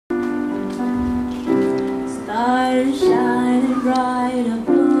stars shining bright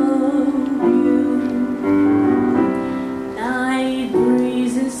above you. Night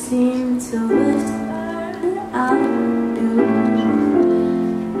breezes seem to whisper out you.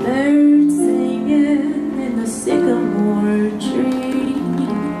 Birds singing in the sycamore tree.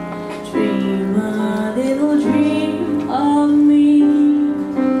 Dream a little dream of me.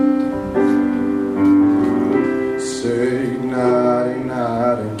 Say nighty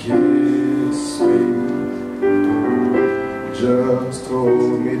night and kiss me. Just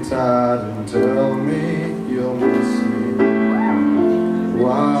hold me tight and tell me you'll miss me.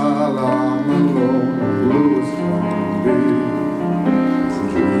 While I'm alone, blue as can be.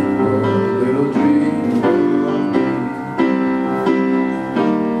 Dream a little dream of me.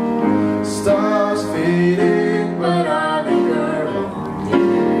 Stars fading, but I linger on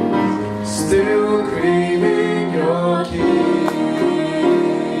dear. Still craving your kiss.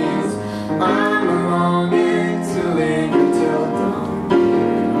 I'm longing to linger till dawn.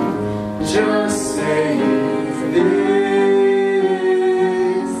 Just say this.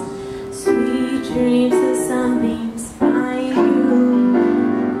 Sweet dreams of sunbeams find you.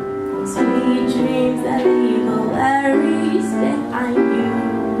 Sweet dreams that leave no worries behind you.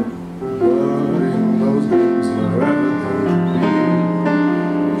 But in those dreams, wherever they be,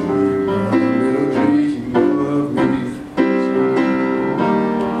 dream a little dream of me.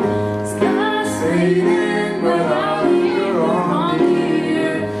 Stars fading, but I'll linger on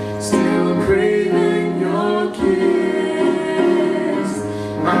here. Still craving your kiss.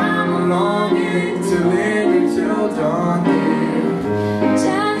 I'm longing to linger till dawn, dear.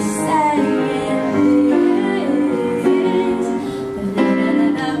 Just saying this.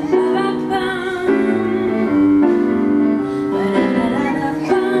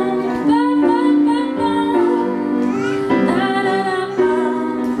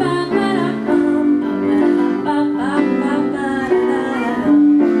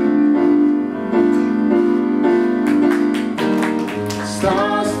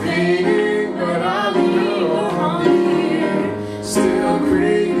 Stars fading, but I'll linger on here. Still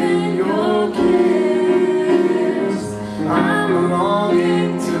craving your kiss. I'm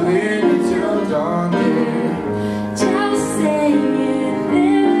longing to linger till dawn, dear. Just saying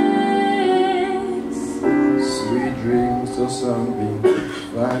this. Sweet dreams till sunbeams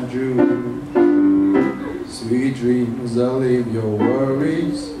find you. Sweet dreams that leave your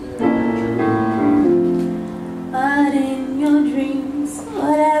worries behind you. But in your dreams,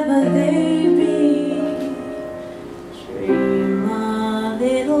 whatever they